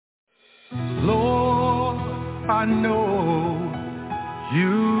I know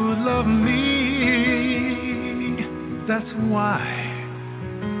you love me. That's why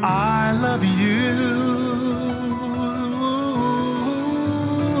I love you.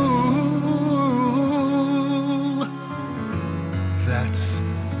 That's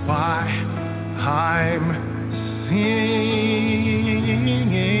why I'm singing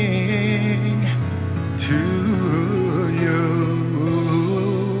to you.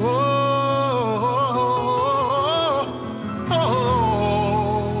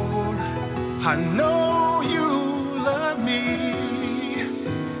 I know you love me.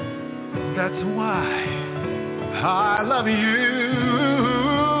 That's why I love you.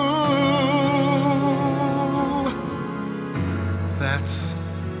 That's why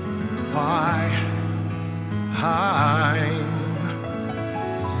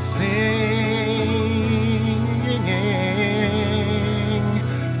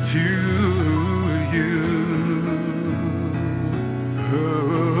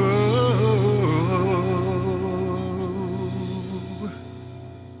I'm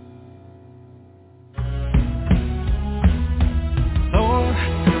singing to you. Lord,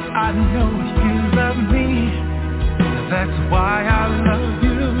 I know you love me. That's why I love you.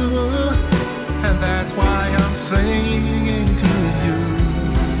 And that's why I'm singing to you.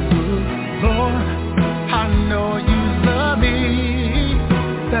 Lord, I know you love me.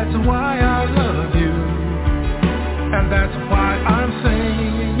 That's why I love you. And that's why I'm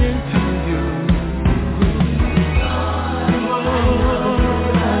singing to you.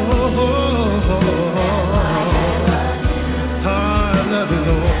 I love you,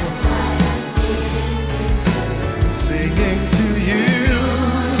 Lord. Singing to you.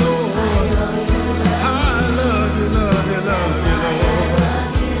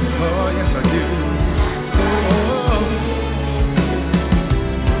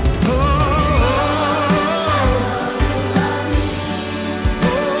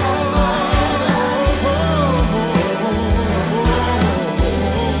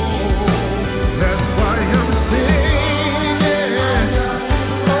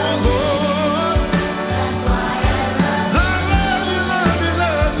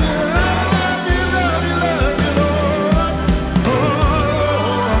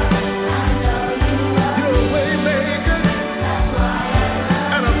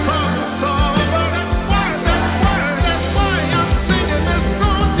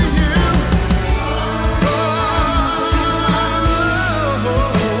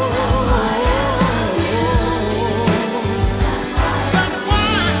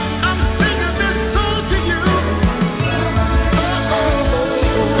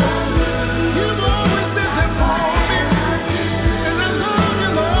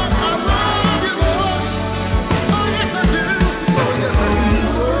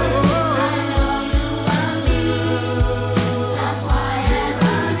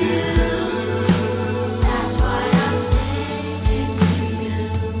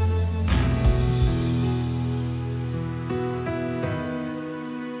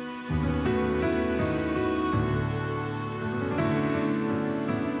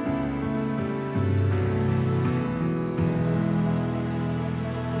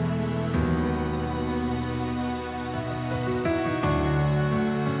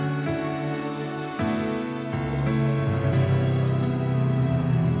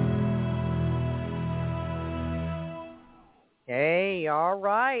 Hey, all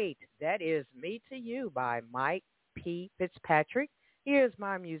right. That is Me to You by Mike P Fitzpatrick. Here's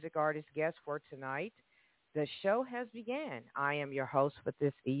my music artist guest for tonight. The show has begun. I am your host for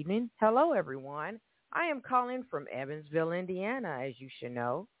this evening. Hello, everyone. I am calling from Evansville, Indiana, as you should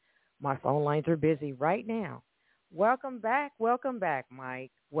know. My phone lines are busy right now. Welcome back,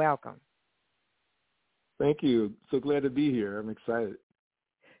 Mike. Welcome. Thank you. So glad to be here. I'm excited.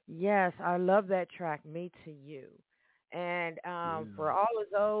 Yes, I love that track, Me to You. And for all of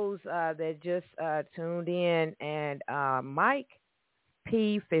those that just tuned in, and Mike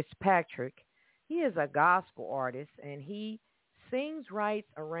P Fitzpatrick, he is a gospel artist, and he sings, writes,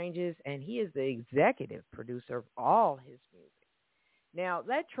 arranges, and he is the executive producer of all his music. Now,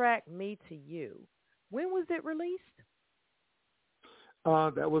 that track, Me to You, when was it released?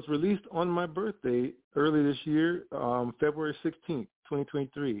 That was released on my birthday early this year, February 16th,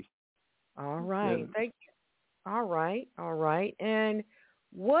 2023. All right. Thank you. All right. And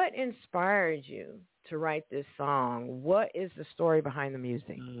what inspired you to write this song? What is the story behind the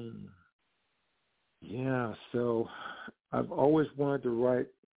music? Yeah, so I've always wanted to write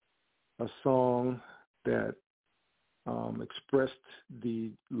a song that expressed the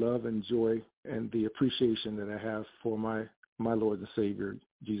love and joy and the appreciation that I have for my Lord and Savior,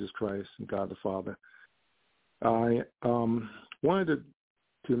 Jesus Christ and God the Father. I wanted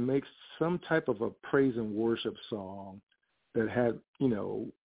to make some type of a praise and worship song that had,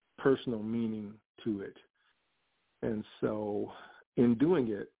 personal meaning to it. And so in doing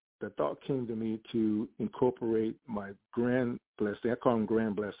it, the thought came to me to incorporate my grand blessing. I call them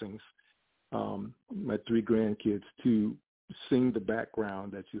grand blessings. My 3 grandkids to sing the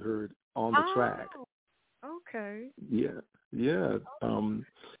background that you heard on the track. Okay. Yeah.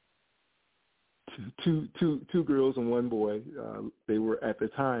 Two girls and 1 boy. They were at the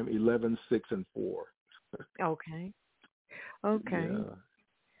time 11, 6, and 4. Okay. Yeah.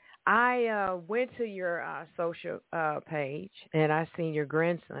 I went to your social page and I seen your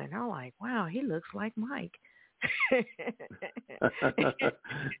grandson. I'm like, wow, he looks like Mike.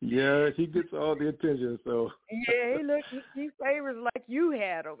 Yeah, he gets all the attention. So yeah, he favors like you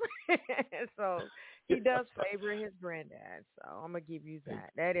had him. So he does favor his granddad. So I'm gonna give you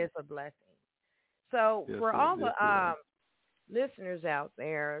that. That is a blessing. So for all the listeners out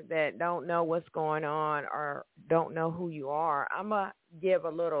there that don't know what's going on or don't know who you are, I'm going to give a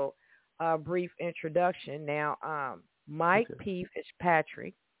little brief introduction. Now, Mike P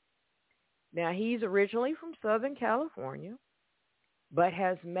Fitzpatrick, now he's originally from Southern California, but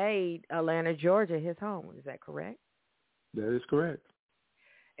has made Atlanta, Georgia his home. Is that correct? That is correct.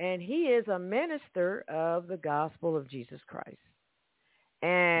 And he is a minister of the gospel of Jesus Christ.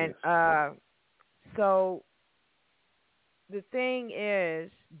 And so the thing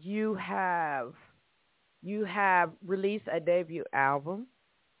is, you have released a debut album.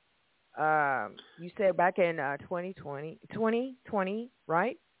 You said back in 2020,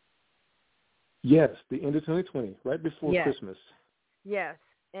 right? Yes, the end of 2020, right before Christmas. Yes,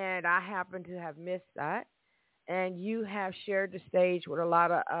 and I happen to have missed that. And you have shared the stage with a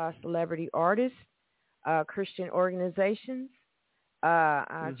lot of celebrity artists, Christian organizations,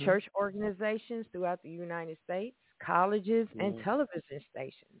 church organizations throughout the United States, colleges, and television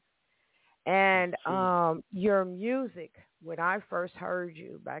stations. And your music, when I first heard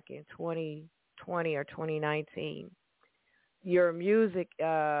you back in 2020 or 2019, your music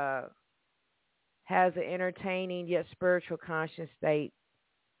has an entertaining yet spiritual conscious state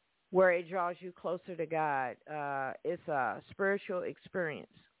where it draws you closer to God. It's a spiritual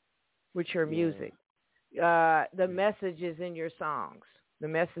experience with your music. The messages in your songs, the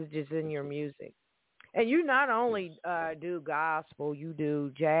messages in your music. And you not only do gospel, you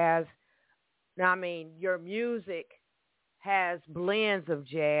do jazz. Now, I mean, your music has blends of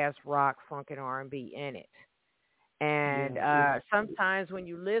jazz, rock, funk, and R&B in it. And sometimes when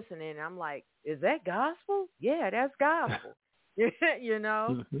you listen in, I'm like, is that gospel? Yeah, that's gospel. And so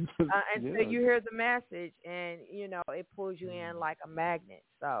you hear the message and, it pulls you in like a magnet.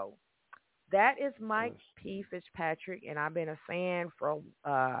 So that is Mike P Fitzpatrick, and I've been a fan for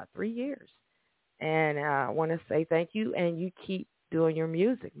 3 years. And I want to say thank you, and you keep doing your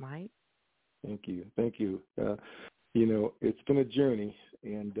music, Mike. Thank you. It's been a journey,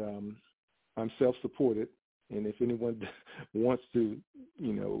 and I'm self-supported. And if anyone wants to,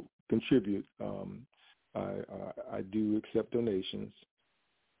 contribute, I do accept donations.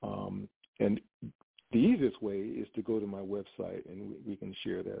 And the easiest way is to go to my website, and we can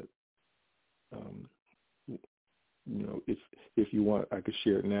share that. If you want, I could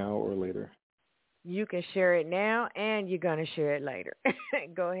share it now or later. You can share it now, and you're going to share it later.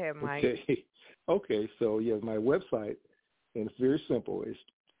 Go ahead, Mike. Okay. So, my website, and it's very simple. It's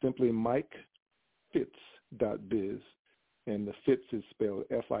simply MikeFitz.biz, and the Fitz is spelled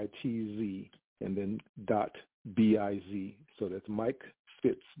F-I-T-Z, and then .B-I-Z. So that's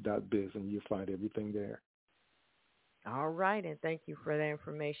MikeFitz.biz, and you'll find everything there. All right, and thank you for that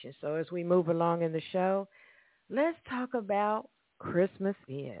information. So as we move along in the show, let's talk about Christmas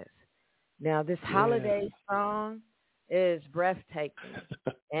Is. Now, this holiday song is breathtaking,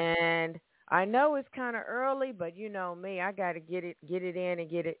 and I know it's kind of early, but you know me, I got to get it in and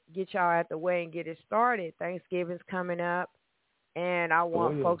get y'all out the way and get it started. Thanksgiving's coming up, and I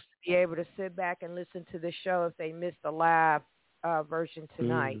want folks to be able to sit back and listen to the show if they missed the live version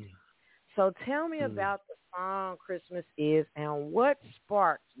tonight. So tell me about the song Christmas Is and what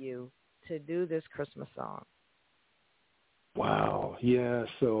sparked you to do this Christmas song. Wow. Yeah.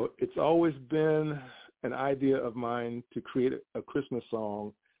 So it's always been an idea of mine to create a Christmas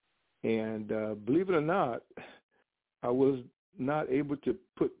song. And believe it or not, I was not able to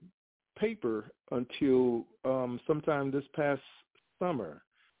put paper until sometime this past summer,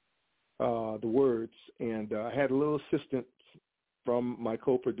 the words. And I had a little assistance from my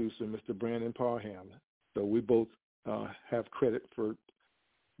co-producer, Mr. Brandon Parham. So we both have credit for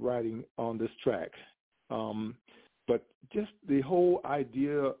writing on this track. But just the whole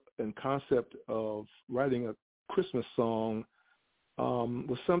idea and concept of writing Christmas song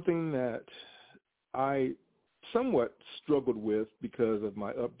was something that I somewhat struggled with because of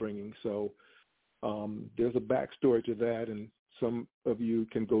my upbringing. So there's a backstory to that, and some of you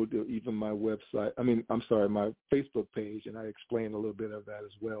can go to even my website. My Facebook page, and I explain a little bit of that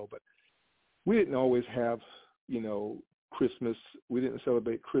as well. But we didn't always have, Christmas. We didn't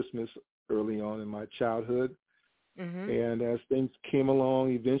celebrate Christmas early on in my childhood. Mm-hmm. And as things came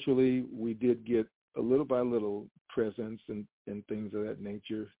along, eventually we did get a little by little presents and things of that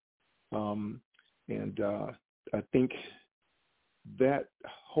nature. I think that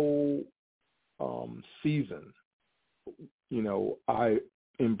whole season, I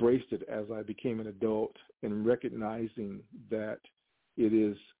embraced it as I became an adult, and recognizing that it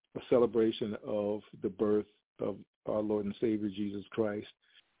is a celebration of the birth of our Lord and Savior Jesus Christ.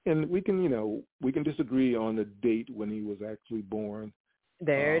 And we can disagree on the date when he was actually born.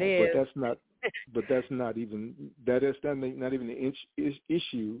 There it is. But that's not even the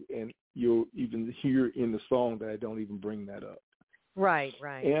issue, and you'll even hear in the song that I don't even bring that up. Right.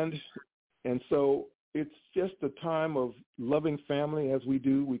 And so it's just a time of loving family as we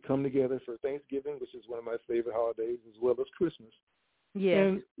do. We come together for Thanksgiving, which is one of my favorite holidays, as well as Christmas. Yes.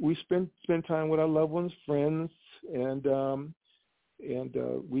 And we spend time with our loved ones, friends, and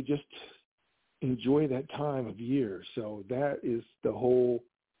we just enjoy that time of year. So that is the whole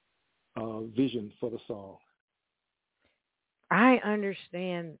vision for the song. I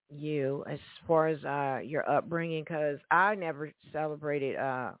understand you as far as your upbringing, because I never celebrated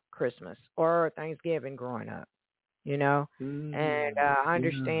Christmas or Thanksgiving growing up, and I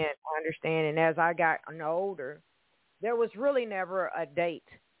understand. And as I got older, there was really never a date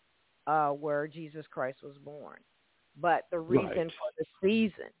where Jesus Christ was born. But the reason for the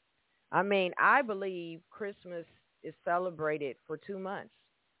season, I believe Christmas is celebrated for 2 months,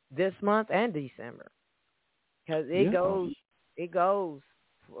 this month and December, because it goes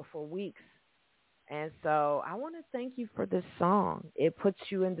for weeks. And so I want to thank you for this song. It puts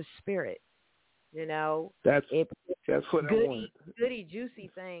you in the spirit, That's what I want. Goody, juicy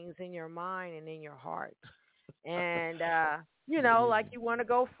things in your mind and in your heart. And, like you want to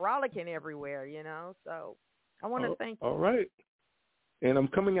go frolicking everywhere, So I want to thank you. All right. And I'm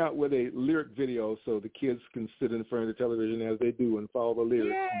coming out with a lyric video so the kids can sit in front of the television as they do and follow the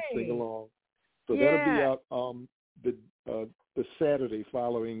lyrics and sing along. So that'll be out the Saturday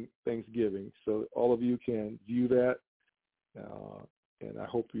following Thanksgiving. So all of you can view that, and I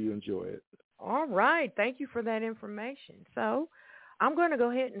hope you enjoy it. All right. Thank you for that information. So I'm going to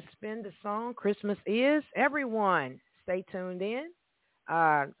go ahead and spin the song, Christmas Is. Everyone, stay tuned in.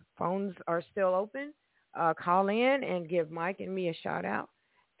 Phones are still open. Call in and give Mike and me a shout out.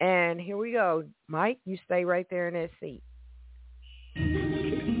 And here we go. Mike, you stay right there in that seat.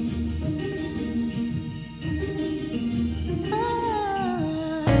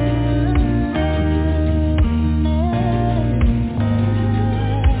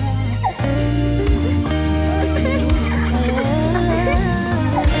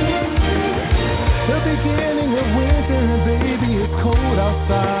 The beginning of winter, baby, it's cold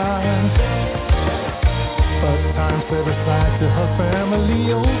outside. But time set aside to her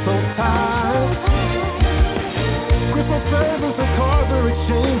family, oh so tired. Christmas presents and cards are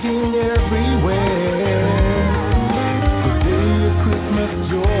exchanging everywhere. The day of Christmas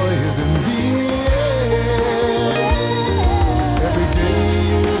joy is in the air. Every day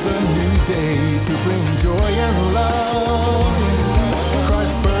is a new day to bring joy and love.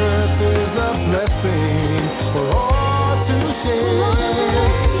 Christ's birth is a blessing for all to share.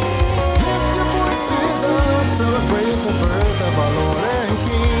 Celebrate the birth of our Lord and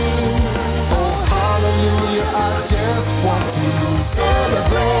King. Oh, hallelujah, I just want to celebrate.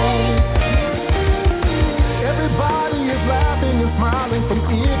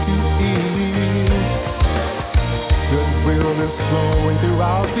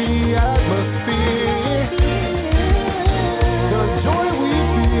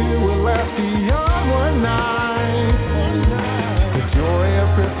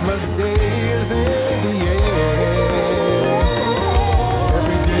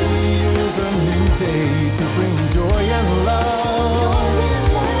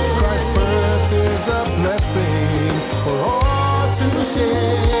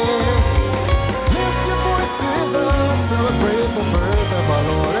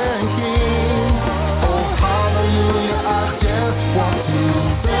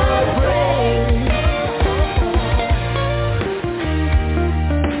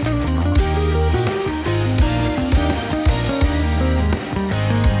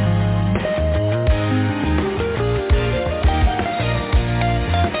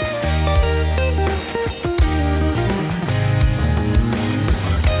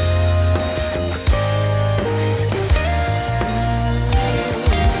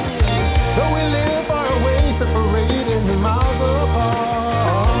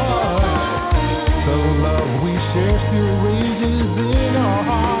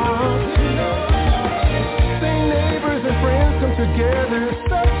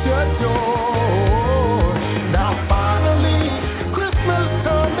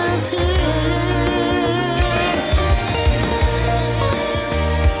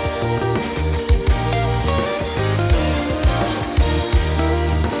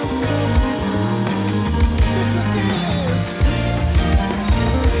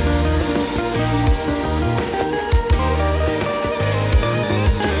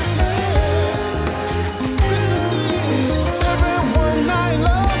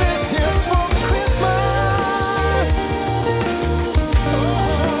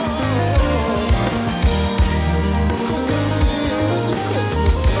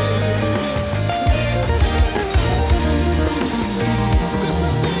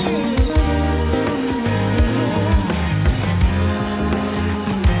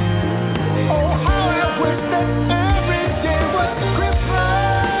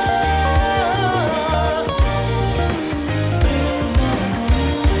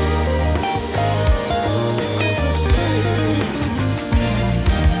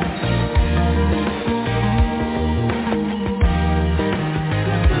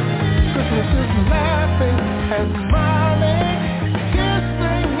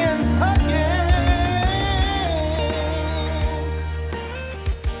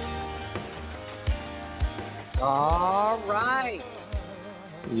 All right.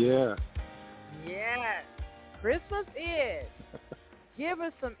 Yeah. Yes. Christmas is. Give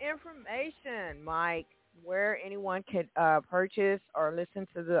us some information, Mike, where anyone could purchase or listen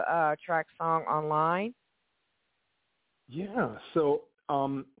to the track song online. Yeah. So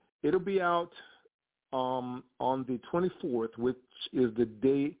it'll be out on the 24th, which is the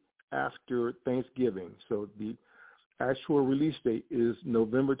day after Thanksgiving. So the actual release date is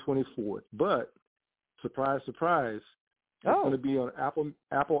November 24th. But surprise, surprise, it's going to be on Apple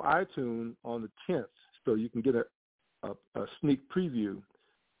iTunes on the 10th. So you can get a sneak preview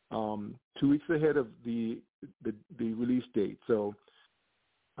 2 weeks ahead of the release date. So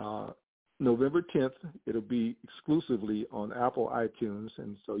November 10th, it'll be exclusively on Apple iTunes,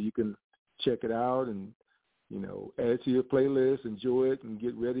 and so you can check it out and, add it to your playlist, enjoy it, and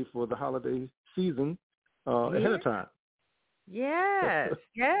get ready for the holiday season ahead of time. Yes,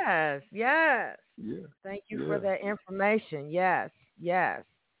 yes, yes. Yeah. Thank you for that information. Yes, yes.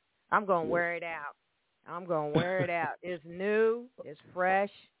 I'm going to wear it out. It's new. It's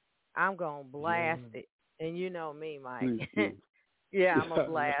fresh. I'm going to blast it. And you know me, Mike. Yeah, I'm going to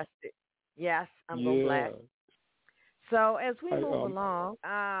blast it. Yes, I'm going to blast it. So as we move along,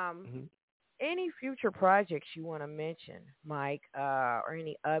 any future projects you want to mention, Mike, or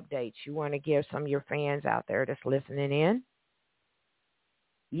any updates you want to give some of your fans out there that's listening in?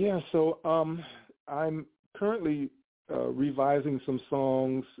 Yeah, so I'm currently revising some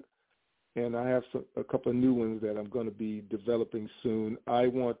songs, and I have a couple of new ones that I'm going to be developing soon. I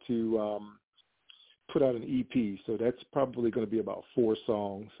want to put out an EP, so that's probably going to be about 4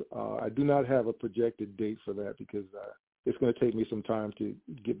 songs. I do not have a projected date for that because it's going to take me some time to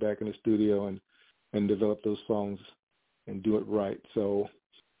get back in the studio and develop those songs and do it right. So,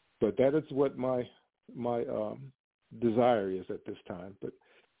 but that is what my desire is at this time. But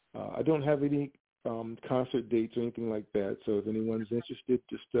I don't have any concert dates or anything like that. So if anyone's interested,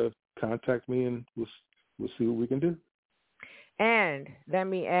 just contact me and we'll see what we can do. And let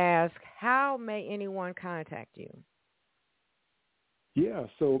me ask, how may anyone contact you? Yeah,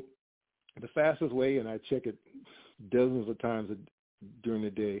 so the fastest way, and I check it dozens of times during the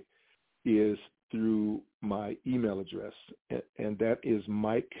day, is through my email address, and that is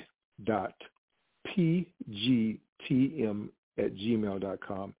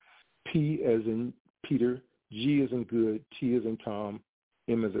mike.pgtm@gmail.com. P as in Peter, G as in good, T as in Tom,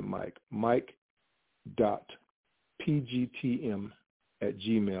 M as in Mike.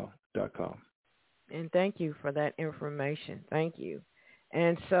 Mike.pgtm@gmail.com. And thank you for that information. Thank you.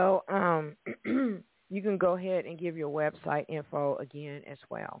 And so you can go ahead and give your website info again as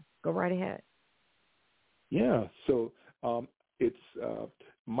well. Go right ahead. Yeah, so it's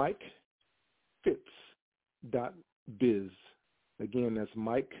MikeFitz.biz. Again, that's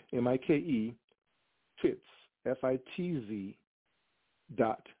Mike, M-I-K-E, Fitz, F-I-T-Z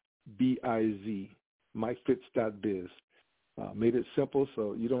 .B-I-Z, MikeFitz.biz. Made it simple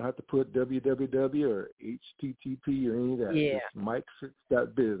so you don't have to put www or HTTP or any of that. Yeah. Just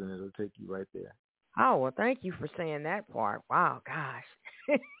MikeFitz.biz, and it'll take you right there. Oh, well, thank you for saying that part. Wow, gosh.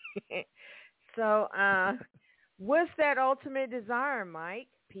 So what's that ultimate desire, Mike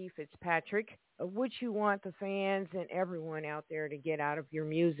P. Fitzpatrick, of which you want the fans and everyone out there to get out of your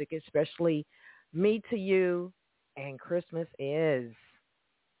music, especially Me to You and Christmas Is?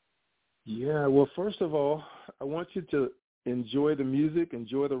 Yeah, well, first of all, I want you to enjoy the music,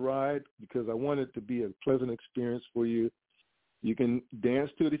 enjoy the ride, because I want it to be a pleasant experience for you. You can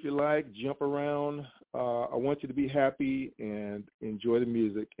dance to it if you like, jump around. I want you to be happy and enjoy the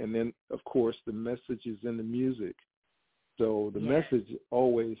music. And then, of course, the message is in the music. So the message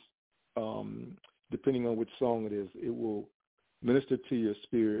always, depending on which song it is, it will minister to your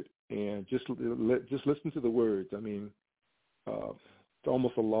spirit. And just listen to the words. I mean, it's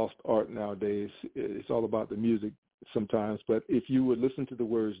almost a lost art nowadays. It's all about the music sometimes. But if you would listen to the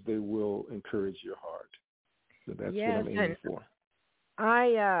words, they will encourage your heart. So that's what I'm aiming for.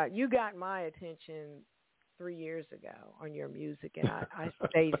 You got my attention 3 years ago on your music, and I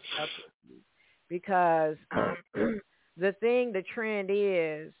stayed stuck with you because the trend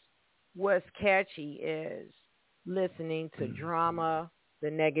is, what's catchy is listening to drama, the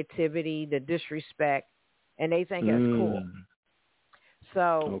negativity, the disrespect, and they think that's cool.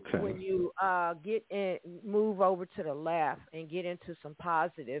 So when you move over to the left and get into some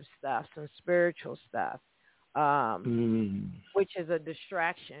positive stuff, some spiritual stuff, which is a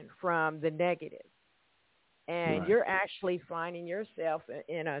distraction from the negative. And you're actually finding yourself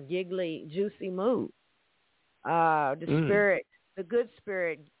in a giggly, juicy mood. The spirit, the good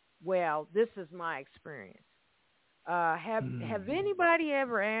spirit, well, this is my experience. Have anybody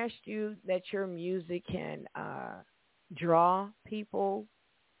ever asked you that your music can draw people,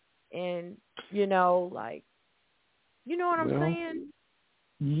 and like, you know what I'm saying?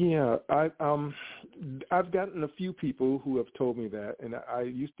 Yeah, I've gotten a few people who have told me that, and I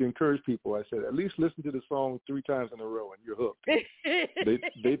used to encourage people. I said, at least listen to the song 3 times in a row, and you're hooked.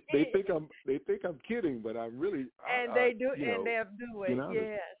 they think I'm kidding, but I'm really. They do, and they'll do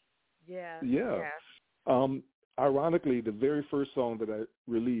it. Yes. Yeah. Ironically, the very first song that I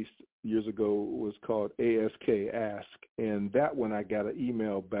released years ago was called ASK, Ask, and that one I got an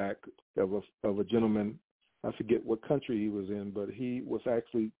email back of a gentleman. I forget what country he was in, but he was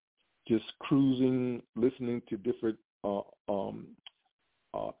actually just cruising, listening to different apps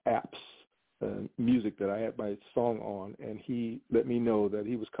and music that I had my song on, and he let me know that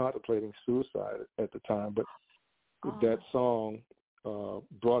he was contemplating suicide at the time, but that song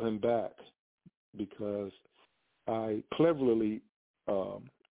brought him back because I cleverly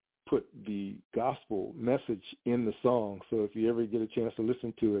put the gospel message in the song. So if you ever get a chance to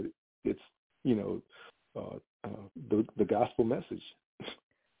listen to it, it's, the gospel message.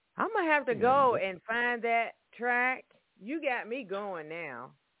 I'm going to have to go and find that track. You got me going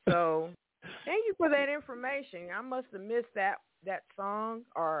now. So thank you for that information. I must have missed that song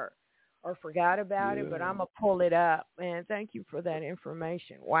or forgot about it, but I'm going to pull it up. And thank you for that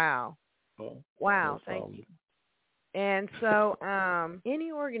information. Wow. Wow. No thank you. And so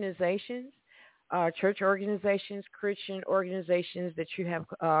any organizations, church organizations, Christian organizations that you have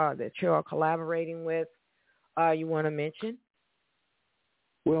that you are collaborating with, you want to mention?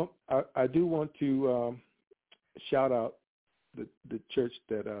 Well, I do want to shout out the church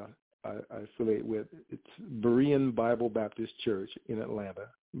that I affiliate with. It's Berean Bible Baptist Church in Atlanta.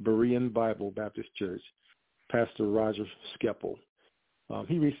 Berean Bible Baptist Church. Pastor Roger Skeppel.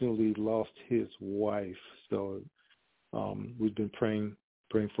 He recently lost his wife, so we've been praying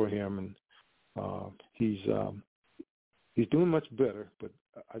for him, and he's doing much better. But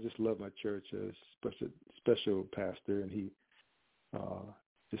I just love my church. Special pastor, and he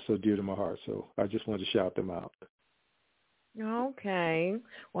is so dear to my heart. So I just wanted to shout them out. Okay.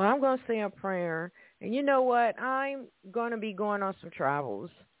 Well, I'm going to say a prayer. And you know what? I'm going to be going on some travels.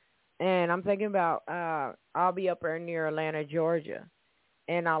 And I'm thinking about I'll be up there near Atlanta, Georgia.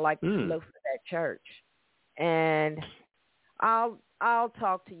 And I'd like to look for that church. And I'll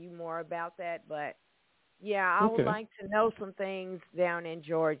talk to you more about that. But, yeah, I would like to know some things down in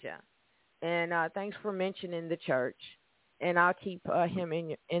Georgia. And thanks for mentioning the church. And I'll keep him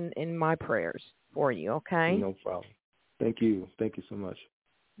in my prayers for you, okay? No problem. Thank you. Thank you so much.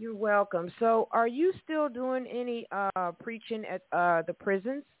 You're welcome. So are you still doing any preaching at the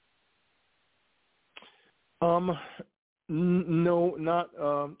prisons? No, not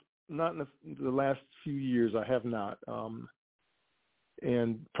in the last few years. I have not.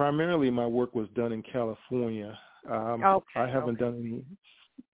 And primarily my work was done in California. I haven't done any.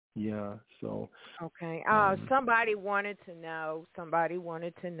 Yeah, so. Okay. Somebody wanted to know.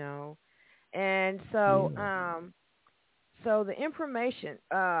 And so, so the information,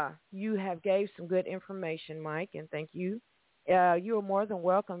 you have gave some good information, Mike, and thank you. You are more than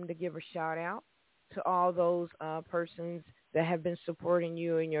welcome to give a shout out to all those persons that have been supporting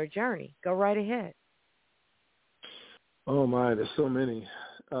you in your journey. Go right ahead. Oh my, there's so many.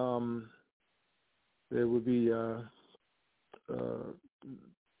 There would be,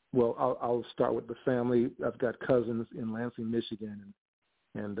 well, I'll start with the family. I've got cousins in Lansing, Michigan,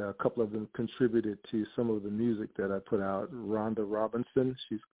 and a couple of them contributed to some of the music that I put out. Rhonda Robinson,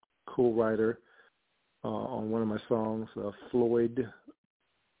 she's co-writer on one of my songs. Floyd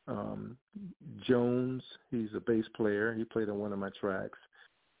Jones, he's a bass player. He played on one of my tracks.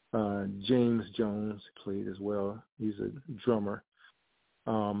 James Jones played as well. He's a drummer.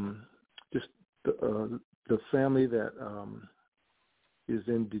 Just the family that is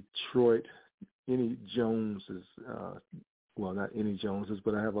in Detroit. Any Joneses, well, not any Joneses,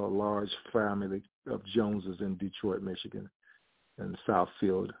 but I have a large family of Joneses in Detroit, Michigan, and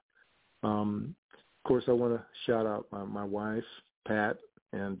Southfield. Of course, I want to shout out my wife, Pat,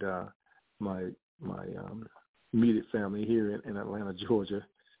 and my immediate family here in Atlanta, Georgia.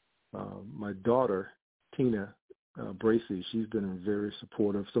 My daughter, Tina Bracey, she's been very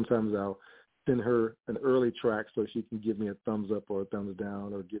supportive. Sometimes I'll send her an early track so she can give me a thumbs up or a thumbs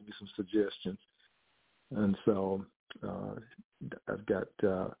down or give me some suggestions. And so I've got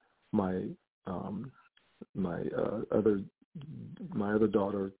my other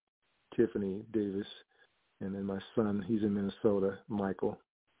daughter, Tiffany Davis, and then my son, he's in Minnesota, Michael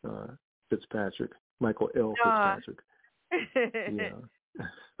Fitzpatrick, Michael L. Fitzpatrick. Yeah.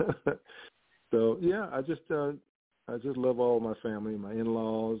 So, yeah, I just I just love all my family, my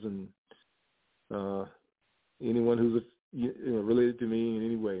in-laws, and anyone who's related to me in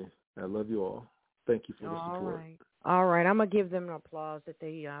any way. I love you all. Thank you for the support. All right. I'm going to give them an applause that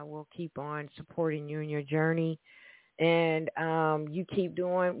they will keep on supporting you in your journey. And you keep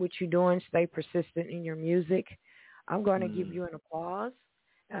doing what you're doing. Stay persistent in your music. I'm going to give you an applause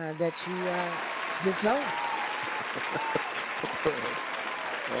that you deserve.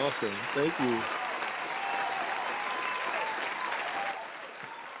 Awesome. Thank you.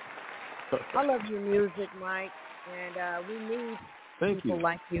 I love your music, Mike. And we need people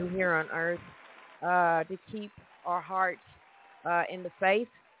like you here on earth to keep our hearts in the faith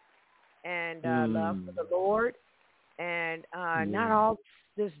and love for the Lord. And not all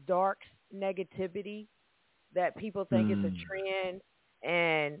this dark negativity that people think is a trend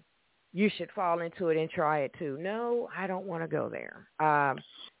and you should fall into it and try it too. No, I don't want to go there.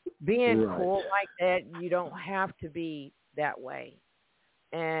 Being cool like that, you don't have to be that way.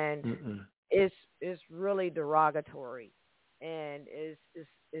 And it's really derogatory and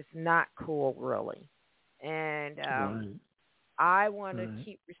it's not cool really. And I want to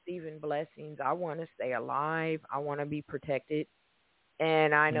keep receiving blessings. I want to stay alive. I want to be protected.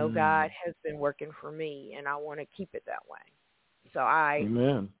 And I know God has been working for me, and I want to keep it that way. So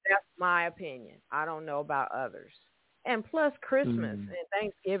that's my opinion. I don't know about others. And plus Christmas and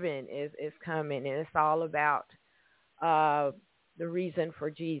Thanksgiving is coming, and it's all about the reason for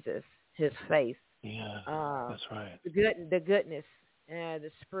Jesus, his faith. Yeah, that's right. The goodness and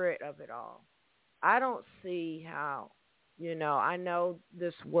the spirit of it all. I don't see how, I know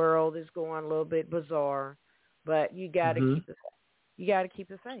this world is going a little bit bizarre, but you got to keep the faith. You got to keep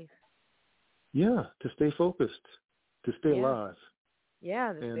the faith. Yeah, to stay focused, to stay alive.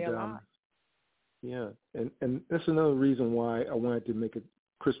 Yeah, to stay alive. And that's another reason why I wanted to make a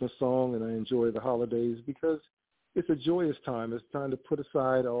Christmas song, and I enjoy the holidays, because it's a joyous time. It's time to put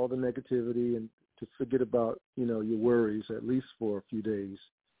aside all the negativity and to forget about, your worries, at least for a few days.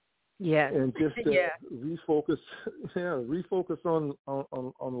 Yeah. And just refocus on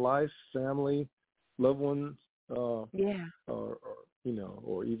life, family, loved ones, or even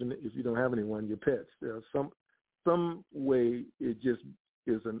if you don't have anyone, your pets. There's some way it just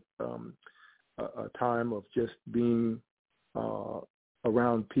is a time of just being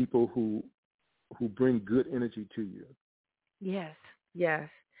around people who bring good energy to you. Yes.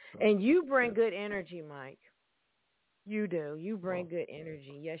 And you bring good energy, Mike. You do. You bring good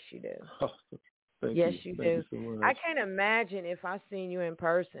energy. Yes, you do. Thank you. You do. You so much. I can't imagine if I seen you in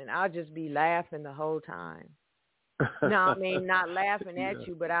person. I'll just be laughing the whole time. No, I mean, not laughing at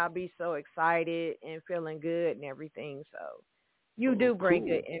you, but I'll be so excited and feeling good and everything. So you do bring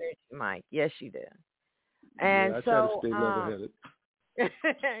good energy, Mike. Yes, you do. And I try to stay level-headed.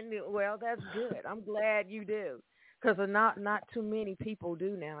 Well, that's good. I'm glad you do, because not too many people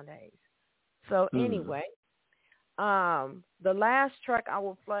do nowadays. So anyway, the last track I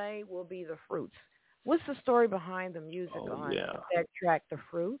will play will be The Fruits. What's the story behind the music on that track, The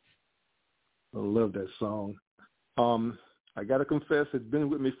Fruits? I love that song. I got to confess, it's been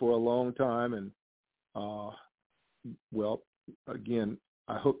with me for a long time. And, again,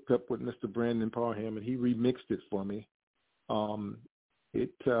 I hooked up with Mr. Brandon Parham, and he remixed it for me.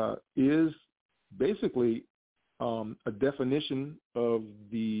 It is basically a definition of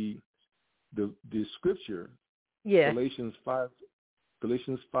the scripture, Galatians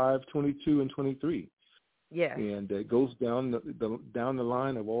 5:22 and 23. Yeah. And it goes down the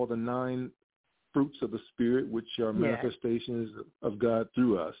line of all the 9 fruits of the Spirit, which are manifestations of God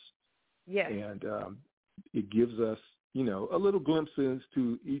through us. Yeah. And it gives us, a little glimpse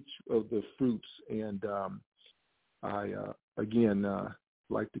into each of the fruits. And I, again,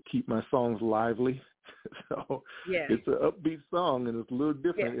 like to keep my songs lively. So it's an upbeat song, and it's a little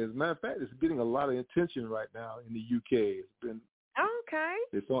different. As a matter of fact, it's getting a lot of attention right now in the UK. It's been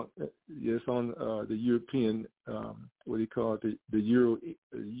It's on the European, what do you call it, the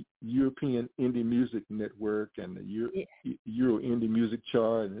European Indie Music Network and the Euro Indie Music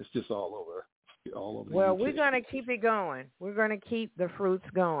Chart, and it's just all over. Well, we're going to keep it going. We're going to keep the fruits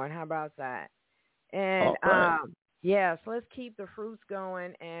going. How about that? And so let's keep the fruits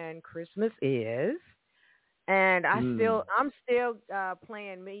going. And Christmas is, and I'm still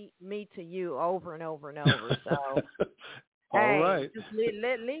playing me to you over and over and over. So. All right. Just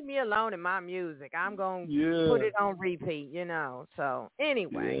leave me alone in my music. I'm going to put it on repeat, So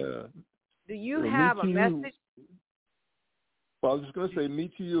anyway, do you have a message? Well, I was just going to say,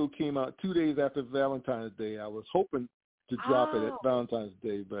 Me to You came out 2 days after Valentine's Day. I was hoping to drop it at Valentine's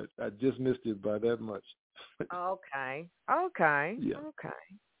Day, but I just missed it by that much. Okay. Yeah. Okay.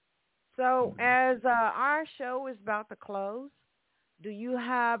 So as our show is about to close, do you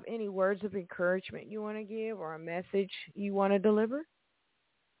have any words of encouragement you want to give or a message you want to deliver?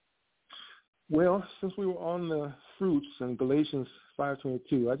 Well, since we were on the fruits in Galatians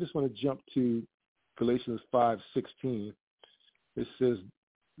 5:22, I just want to jump to Galatians 5:16. It says,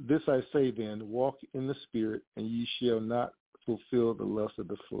 "This I say then, walk in the Spirit, and ye shall not fulfill the lust of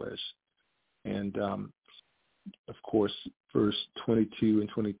the flesh." And of course, verse 22 and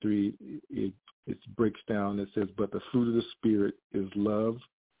 23, it breaks down. It says, "But the fruit of the Spirit is love,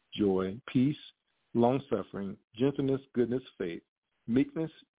 joy, peace, long-suffering, gentleness, goodness, faith,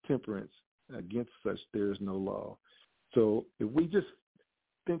 meekness, temperance. Against such there is no law." So if we just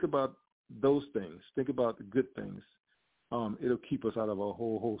think about those things, think about the good things, it'll keep us out of a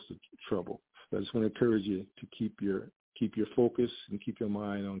whole host of trouble. So I just want to encourage you to keep your focus and keep your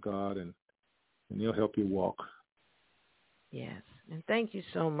mind on God, and He'll help you walk. Yes, and thank you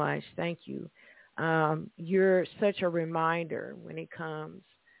so much. Thank you. You're such a reminder when it comes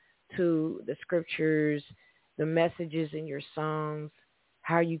to the scriptures, the messages in your songs,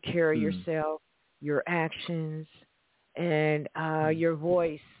 how you carry yourself, your actions, and your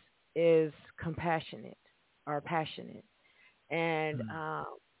voice is compassionate or passionate, and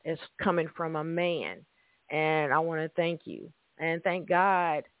it's coming from a man. And I want to thank you and thank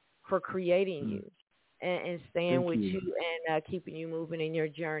God for creating you and staying with you and keeping you moving in your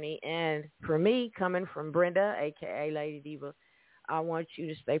journey. And for me, coming from Brenda, a.k.a. Lady Diva, I want you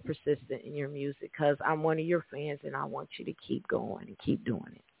to stay persistent in your music because I'm one of your fans, and I want you to keep going and keep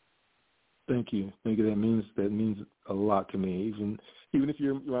doing it. Thank you. That means a lot to me. Even if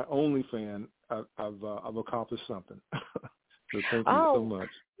you're my only fan, I've accomplished something. So thank you so much.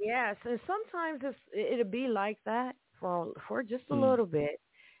 Yes, and sometimes it'll be like that for just a little bit.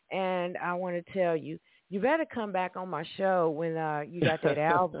 And I want to tell you, you better come back on my show when you got that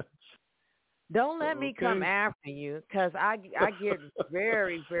album. Don't let me come after you because I get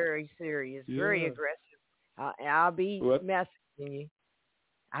very, very serious, very aggressive. I'll be messaging you.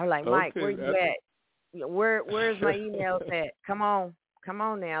 I'm like, Mike, where you at? Where's my emails at? Come on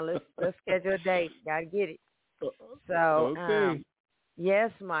now. Let's schedule a date. Gotta get it. So,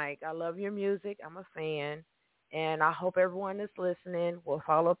 yes, Mike, I love your music. I'm a fan, and I hope everyone that's listening will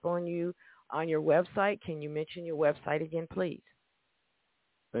follow up on you on your website. Can you mention your website again, please?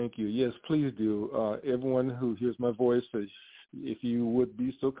 Thank you. Yes, please do. Everyone who hears my voice, if you would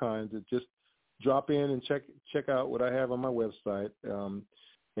be so kind to just drop in and check out what I have on my website.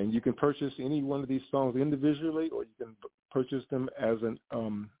 And you can purchase any one of these songs individually, or you can purchase them as an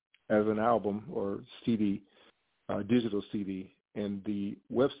album or CD, digital CD. And the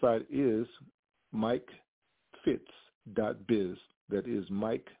website is mikefitz.biz. That is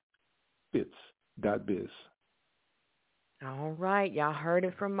mikefitz.biz. All right. Y'all heard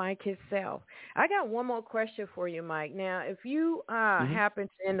it from Mike himself. I got one more question for you, Mike. Now, if you happen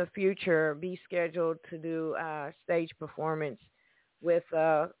to, in the future, be scheduled to do a stage performance with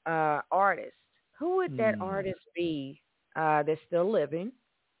artist, who would that artist be that's still living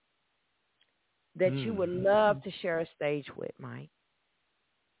that you would love to share a stage with, Mike?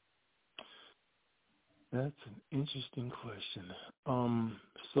 That's an interesting question.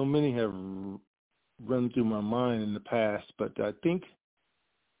 So many have run through my mind in the past, but I think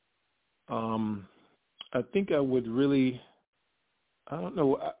I would really, I don't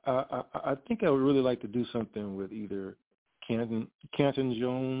know, I think I would really like to do something with either Canton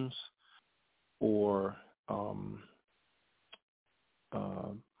Jones or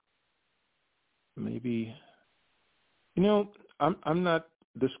maybe, I'm not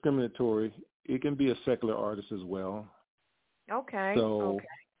discriminatory. It can be a secular artist as well. Okay. So,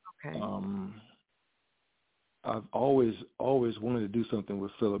 okay. I've always wanted to do something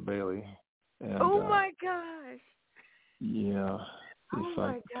with Philip Bailey. And, oh my gosh! Yeah. Oh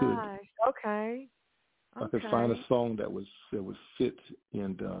my gosh! Okay. I could find a song that would fit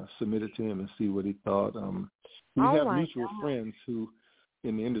and submit it to him and see what he thought. We have mutual friends who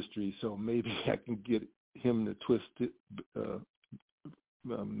in the industry, so maybe I can get him to twist it,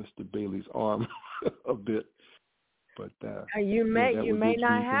 Mr. Bailey's arm a bit. But you may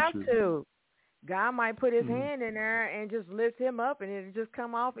not have to. God might put his hand in there and just lift him up, and it'll just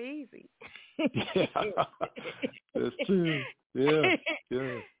come off easy. Yeah, that's true. Yeah.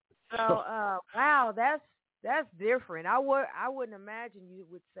 So, wow, that's different. I wouldn't imagine you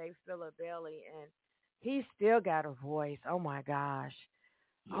would say Philip Bailey, and he's still got a voice. Oh my gosh.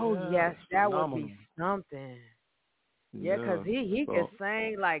 Yeah, oh yes, that phenomenal. would be something. Yeah, because he can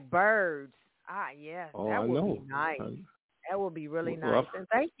sing like birds. Yes, that would be nice. That would be really nice. And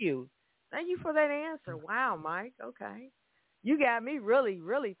thank you for that answer. Wow, Mike. Okay. You got me really,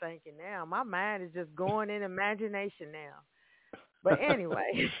 really thinking now. My mind is just going in imagination now. But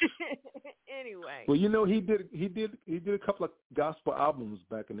anyway, Well, you know, he did a couple of gospel albums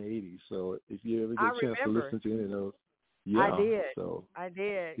back in the '80s. So if you ever get a chance to listen to any of those, yeah, I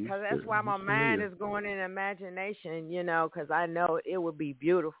did, because that's why my mind is going in imagination. You know, because I know it would be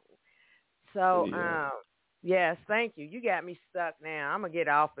beautiful. So, yes, thank you. You got me stuck now. I'm gonna get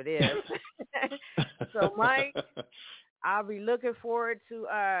off of this. So, Mike, I'll be looking forward to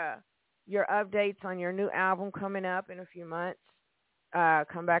your updates on your new album coming up in a few months.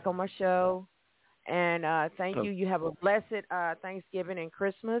 Come back on my show, and thank you. You have a blessed Thanksgiving and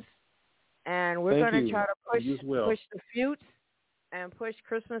Christmas, and we're going to try to push the Futes and push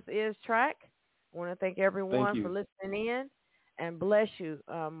Christmas Is track. I want to thank everyone for listening in, and bless you,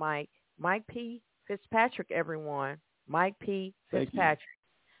 Mike P Fitzpatrick, everyone. Mike P Fitzpatrick,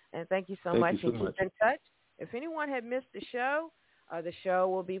 and thank you so much. And keep in touch. If anyone had missed the show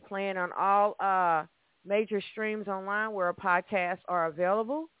will be playing on all major streams online where podcasts are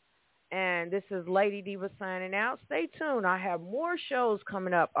available. And this is Lady Diva signing out. Stay tuned. I have more shows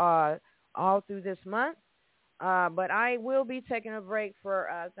coming up all through this month. But I will be taking a break for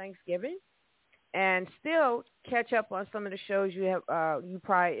Thanksgiving and still catch up on some of the shows you have you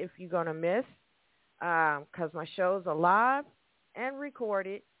probably, if you're going to miss, because my shows are live and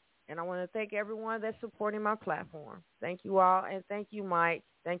recorded. And I want to thank everyone that's supporting my platform. Thank you all, and thank you, Mike.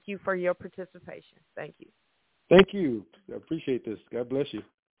 Thank you for your participation. Thank you. Thank you. I appreciate this. God bless you.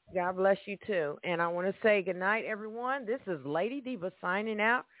 God bless you, too. And I want to say good night, everyone. This is Lady Diva signing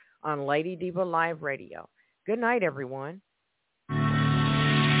out on Lady Diva Live Radio. Good night, everyone. Up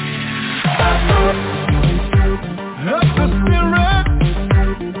the spirit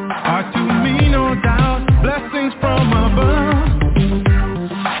are to me, no doubt, blessings from above.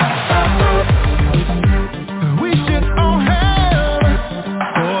 We should all have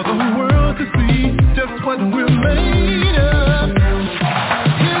for the world to see just what we're made of.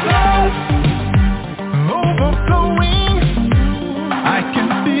 His love overflowing, I can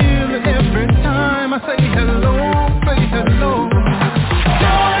feel it every time I say hello, say hello.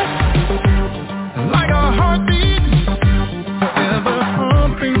 Joy, like a heartbeat, forever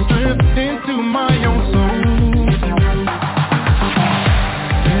pumping strength into my own soul.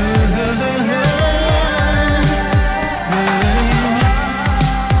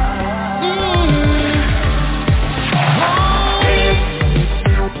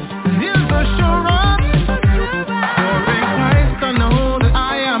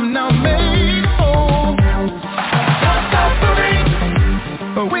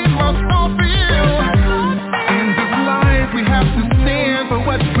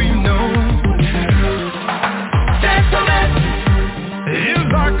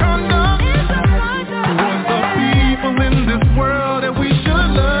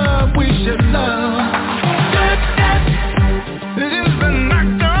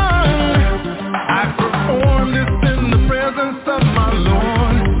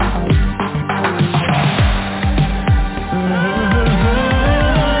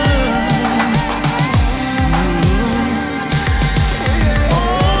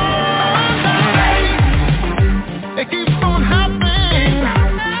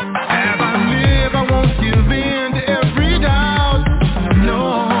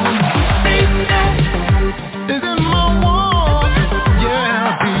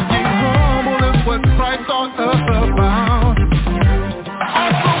 The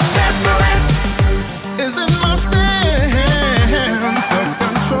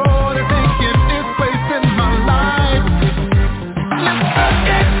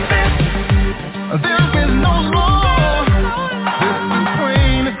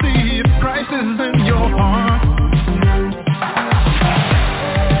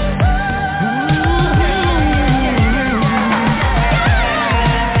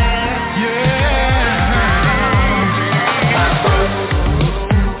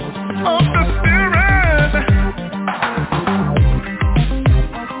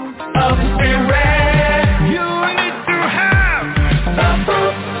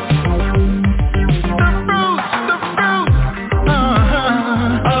fruit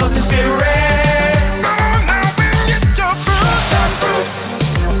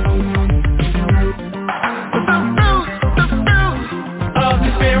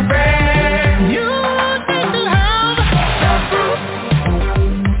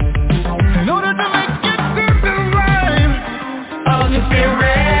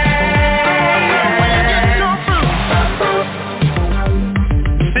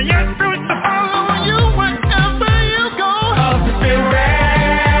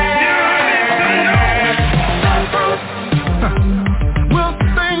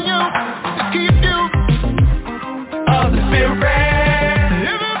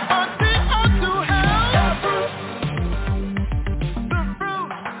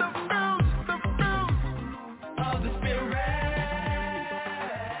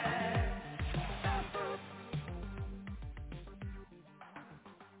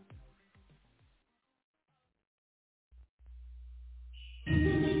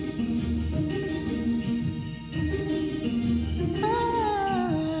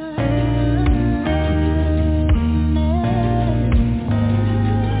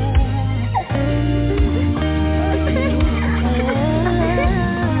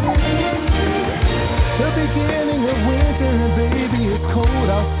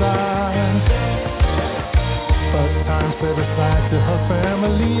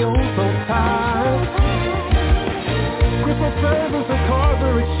family oh so tight. Christmas presents and cards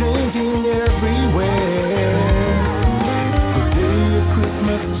are exchanging everywhere. The day of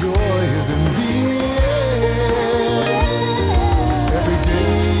Christmas joy is in the air. Every day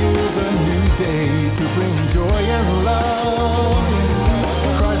is a new day to bring joy and love.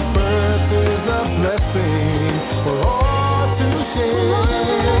 Christ's birth is a blessing for all to share.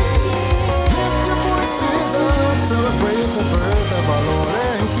 Lift your voices up, celebrate the birth of our Lord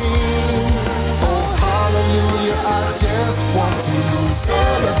and King. Oh, hallelujah, I just want to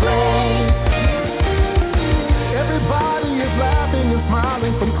celebrate. Everybody is laughing and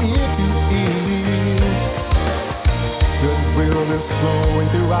smiling from ear to ear. Goodwill is flowing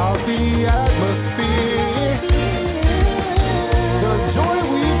throughout the atmosphere. The joy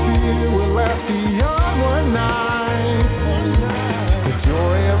we feel will last beyond one night. The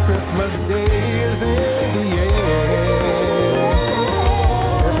joy of Christmas Day is in the air.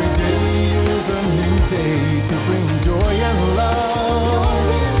 Every day is a new day to bring joy and love.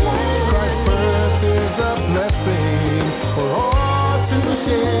 Christ's birth is a blessing for all to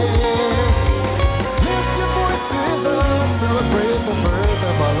share. Lift your voices up, celebrate the birth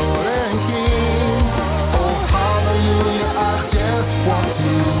of our Lord and King. Oh, hallelujah, I just want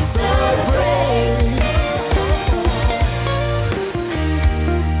to celebrate.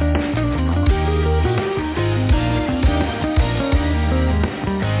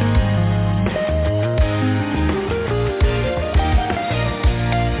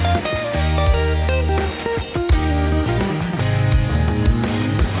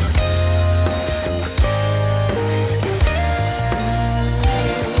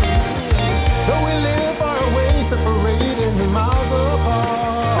 Though we live far away, separated miles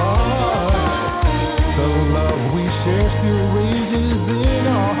apart, the love we share still rages in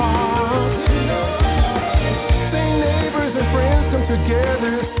our hearts. Same neighbors and friends come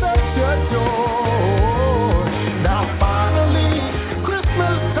together.